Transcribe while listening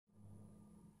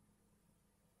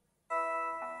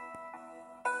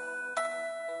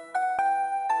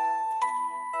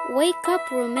Wake up,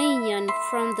 Romanian,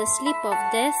 from the sleep of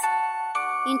death,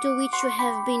 into which you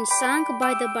have been sunk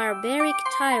by the barbaric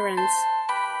tyrants.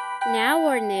 Now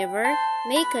or never,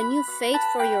 make a new fate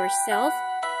for yourself,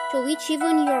 to which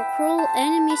even your cruel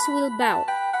enemies will bow.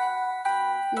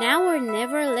 Now or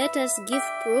never, let us give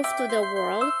proof to the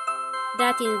world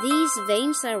that in these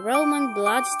veins our Roman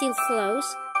blood still flows,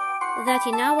 that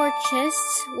in our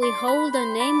chests we hold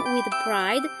a name with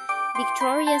pride,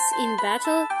 victorious in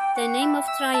battle, the name of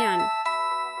Traian.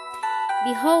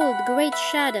 Behold, great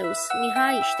shadows,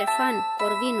 Mihai, Ștefan,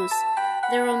 Corvinus,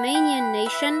 the Romanian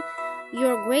nation,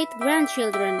 your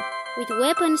great-grandchildren, with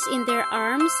weapons in their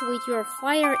arms, with your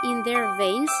fire in their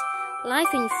veins,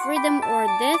 life in freedom or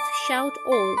death, shout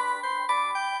all.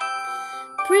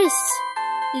 Priests,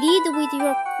 lead with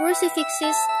your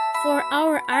crucifixes, for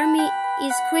our army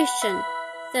is Christian.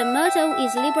 The motto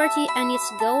is liberty and its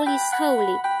goal is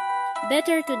holy.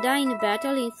 Better to die in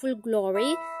battle in full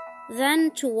glory than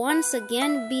to once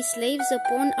again be slaves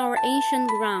upon our ancient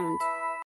ground.